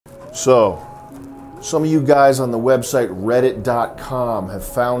So, some of you guys on the website reddit.com have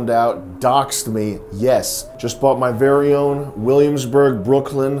found out, doxed me. Yes, just bought my very own Williamsburg,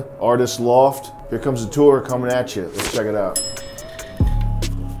 Brooklyn artist loft. Here comes the tour coming at you. Let's check it out.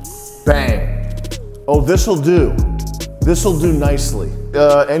 Bang. Oh, this'll do. This'll do nicely.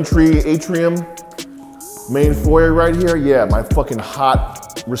 Entry atrium, main foyer right here. Yeah, my fucking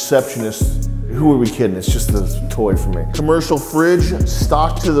hot receptionist. Who are we kidding? It's just a toy for me. Commercial fridge,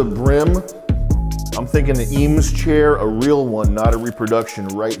 stocked to the brim. I'm thinking an Eames chair, a real one, not a reproduction,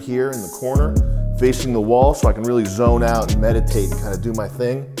 right here in the corner, facing the wall, so I can really zone out and meditate and kind of do my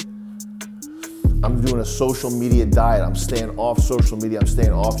thing. I'm doing a social media diet. I'm staying off social media. I'm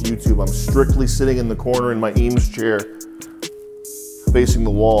staying off YouTube. I'm strictly sitting in the corner in my Eames chair, facing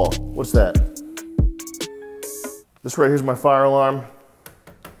the wall. What's that? This right here's my fire alarm.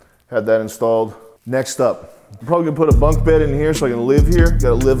 Had that installed. Next up, I'm probably gonna put a bunk bed in here so I can live here.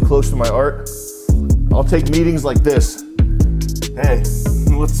 Gotta live close to my art. I'll take meetings like this. Hey,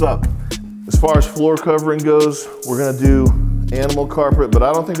 what's up? As far as floor covering goes, we're gonna do animal carpet, but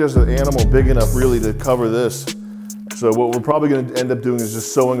I don't think there's an animal big enough really to cover this. So what we're probably gonna end up doing is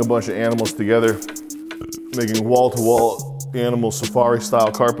just sewing a bunch of animals together, making wall-to-wall animal safari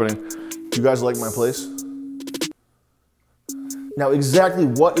style carpeting. You guys like my place? Now exactly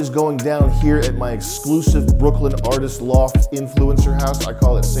what is going down here at my exclusive Brooklyn artist loft influencer house, I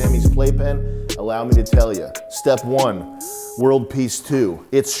call it Sammy's Playpen, allow me to tell you. Step 1, World Peace 2.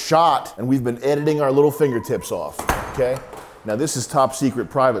 It's shot and we've been editing our little fingertips off, okay? Now this is top secret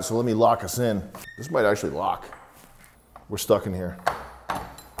private, so let me lock us in. This might actually lock. We're stuck in here.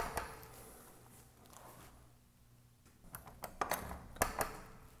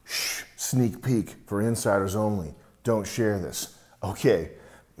 Shh, sneak peek for insiders only. Don't share this. Okay,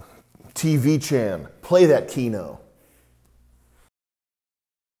 TV Chan, play that Kino.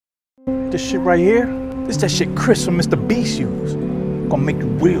 This shit right here, this that shit Chris from Mr. Beast used. Gonna make you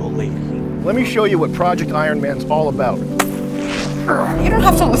real, lady. Let me show you what Project Iron Man's all about. You don't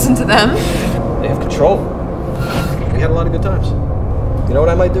have to listen to them. They have control. We had a lot of good times. You know what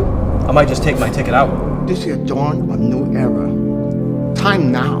I might do? I might just take my ticket out. This is a dawn of a new era.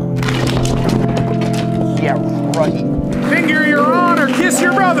 Time now. Yeah, right. Finger your aunt or kiss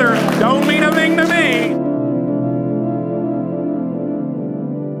your brother. Don't mean a thing to me.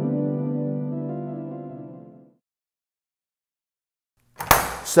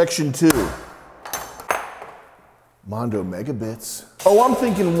 Section 2. Mondo Megabits. Oh, I'm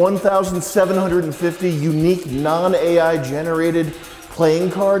thinking 1,750 unique non-AI generated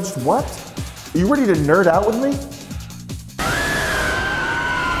playing cards. What? Are you ready to nerd out with me?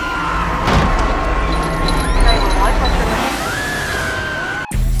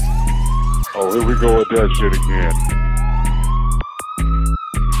 Oh, here we go with that shit again.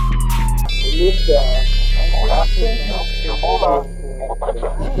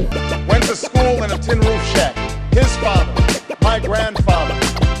 Went to school in a tin roof shack. His father, my grandfather,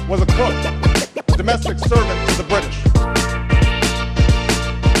 was a cook, a domestic servant to the British.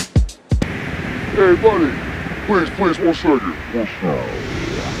 Hey, buddy, please, one second. Hey,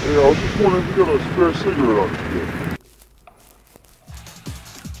 I was just wondering if you got a spare cigarette on you.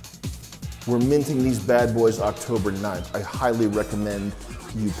 We're minting these bad boys October 9th. I highly recommend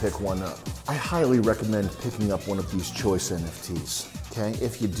you pick one up. I highly recommend picking up one of these choice NFTs, okay?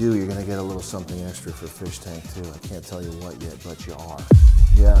 If you do, you're gonna get a little something extra for Fishtank too. I can't tell you what yet, but you are.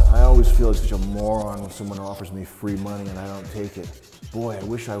 Yeah, I always feel like such a moron when someone offers me free money and I don't take it. Boy, I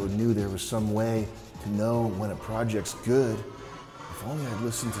wish I knew there was some way to know when a project's good. If only I'd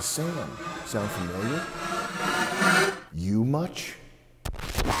listened to Sam. Sound familiar? You much?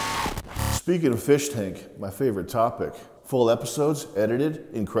 Speaking of Fishtank, my favorite topic. Full episodes, edited,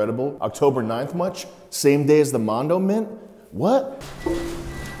 incredible. October 9th much? Same day as the Mondo mint? What? You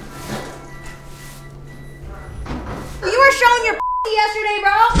were showing your yesterday,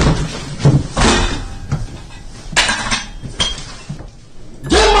 bro.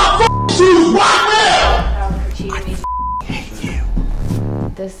 Get my shoes right now! I hate you.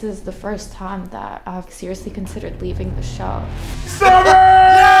 This is the first time that I've seriously considered leaving the show.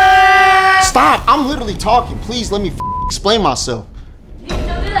 Stop! I'm literally talking. Please let me explain myself. Don't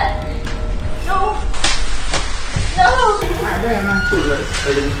do that. No. No.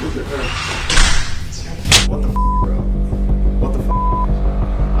 What the bro? What the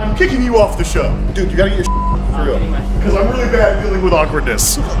I'm kicking you off the show. Dude, you gotta get your for real. Because I'm really bad at dealing with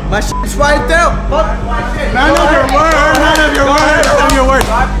awkwardness. My shit's right there. None of your words. None of your words. None of your words.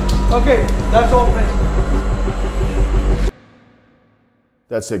 Okay, that's all.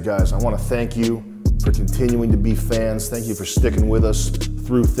 That's it, guys. I want to thank you for continuing to be fans. Thank you for sticking with us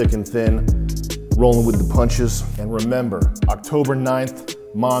through thick and thin, rolling with the punches. And remember, October 9th,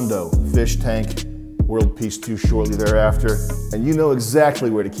 Mondo, Fishtank, World Peace 2 shortly thereafter. And you know exactly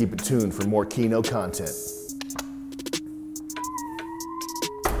where to keep it tuned for more Kino content.